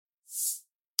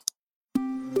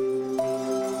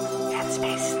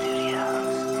Headspace Studios.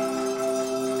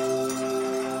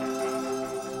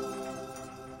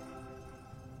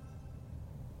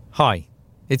 Hi,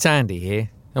 it's Andy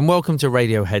here, and welcome to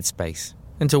Radio Headspace,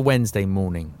 and to Wednesday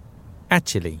morning.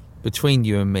 Actually, between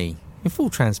you and me, in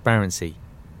full transparency,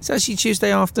 it's actually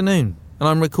Tuesday afternoon, and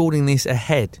I'm recording this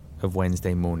ahead of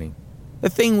Wednesday morning. The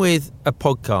thing with a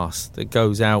podcast that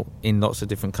goes out in lots of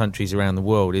different countries around the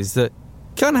world is that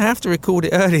you kind of have to record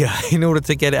it earlier in order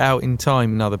to get it out in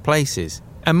time in other places.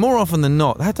 And more often than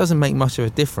not, that doesn't make much of a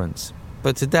difference.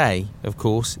 But today, of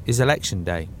course, is election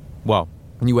day. Well,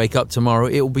 when you wake up tomorrow,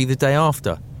 it will be the day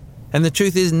after. And the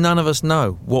truth is, none of us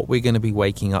know what we're going to be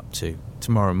waking up to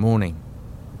tomorrow morning.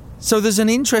 So there's an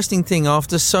interesting thing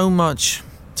after so much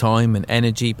time and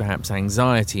energy, perhaps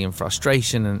anxiety and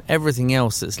frustration and everything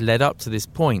else that's led up to this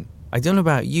point. I don't know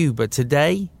about you, but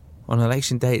today, on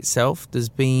election day itself, there's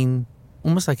been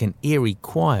almost like an eerie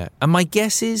quiet. And my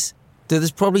guess is that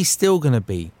there's probably still going to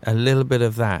be a little bit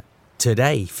of that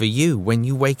today for you when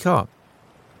you wake up.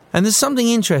 And there's something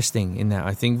interesting in that,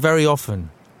 I think, very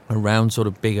often around sort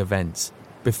of big events.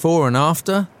 Before and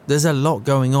after, there's a lot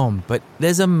going on, but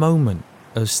there's a moment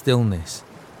of stillness.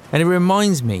 And it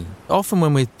reminds me, often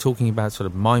when we're talking about sort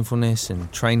of mindfulness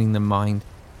and training the mind,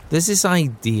 there's this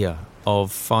idea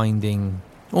of finding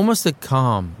almost a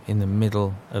calm in the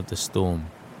middle of the storm.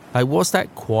 Like, what's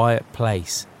that quiet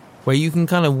place where you can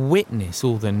kind of witness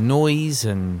all the noise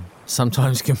and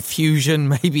sometimes confusion,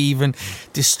 maybe even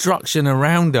destruction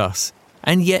around us,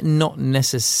 and yet not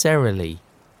necessarily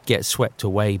get swept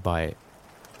away by it.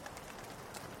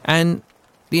 And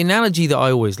the analogy that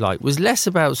I always liked was less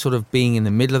about sort of being in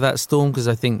the middle of that storm, because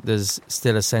I think there's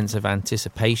still a sense of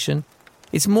anticipation.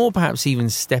 It's more perhaps even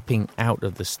stepping out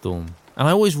of the storm. And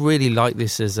I always really like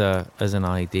this as an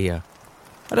idea.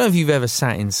 I don't know if you've ever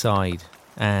sat inside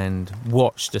and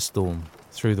watched a storm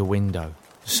through the window.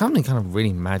 There's something kind of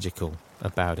really magical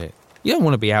about it. You don't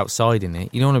want to be outside in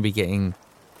it. You don't want to be getting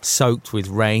soaked with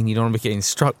rain. You don't want to be getting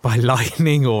struck by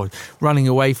lightning or running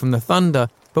away from the thunder.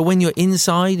 But when you're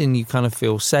inside and you kind of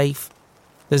feel safe,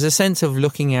 there's a sense of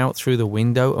looking out through the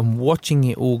window and watching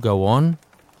it all go on,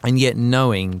 and yet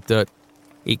knowing that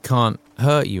it can't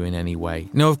hurt you in any way.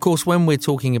 Now, of course, when we're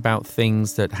talking about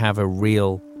things that have a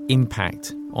real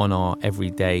impact on our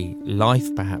everyday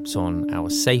life, perhaps on our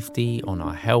safety, on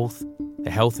our health, the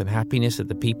health and happiness of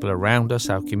the people around us,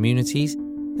 our communities,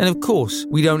 and of course,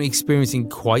 we don't experience in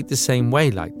quite the same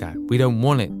way like that. We don't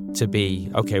want it to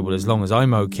be, okay, well, as long as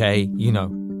I'm okay, you know.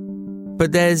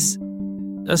 But there's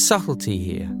a subtlety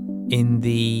here in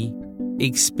the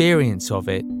experience of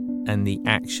it and the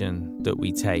action that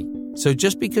we take. So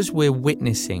just because we're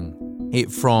witnessing it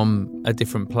from a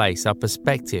different place, our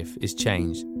perspective is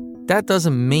changed. That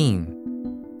doesn't mean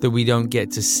that we don't get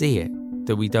to see it,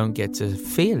 that we don't get to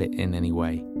feel it in any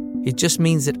way. It just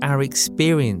means that our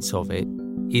experience of it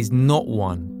is not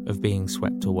one of being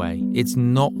swept away. It's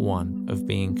not one of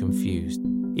being confused.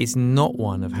 It's not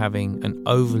one of having an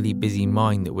overly busy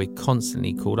mind that we're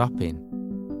constantly caught up in.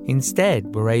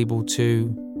 Instead, we're able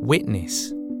to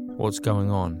witness what's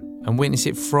going on and witness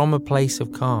it from a place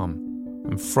of calm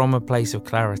and from a place of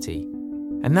clarity.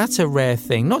 And that's a rare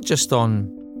thing, not just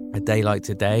on a day like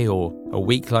today or a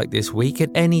week like this week, at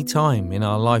any time in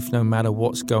our life, no matter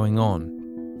what's going on.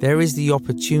 There is the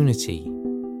opportunity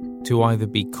to either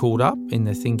be caught up in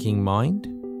the thinking mind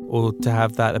or to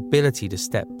have that ability to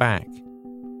step back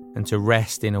and to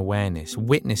rest in awareness,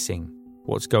 witnessing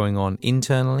what's going on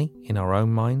internally in our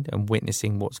own mind and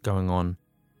witnessing what's going on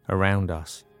around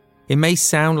us. It may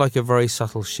sound like a very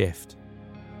subtle shift.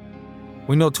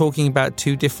 We're not talking about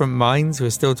two different minds, we're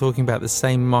still talking about the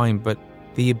same mind, but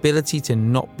the ability to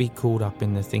not be caught up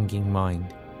in the thinking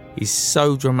mind is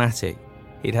so dramatic.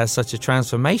 It has such a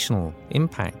transformational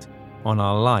impact on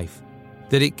our life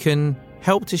that it can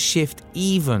help to shift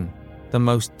even the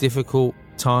most difficult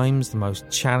times, the most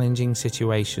challenging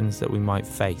situations that we might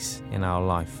face in our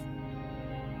life.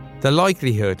 The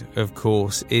likelihood, of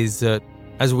course, is that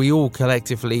as we all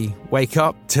collectively wake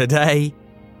up today,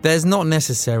 there's not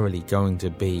necessarily going to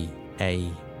be a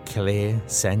clear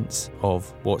sense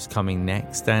of what's coming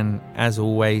next. And as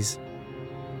always,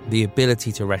 the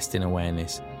ability to rest in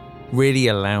awareness really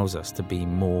allows us to be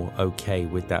more okay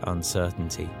with that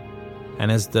uncertainty.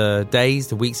 And as the days,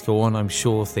 the weeks go on, I'm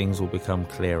sure things will become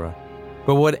clearer.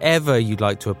 But whatever you'd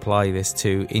like to apply this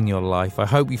to in your life, I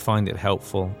hope you find it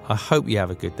helpful. I hope you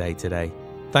have a good day today.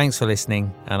 Thanks for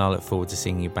listening, and I look forward to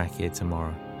seeing you back here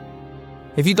tomorrow.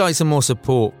 If you'd like some more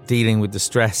support dealing with the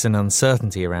stress and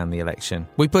uncertainty around the election,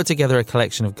 we put together a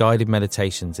collection of guided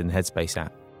meditations in the Headspace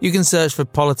app. You can search for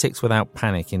Politics Without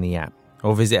Panic in the app,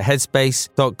 or visit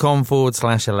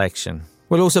headspace.com/election.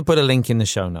 We'll also put a link in the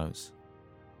show notes.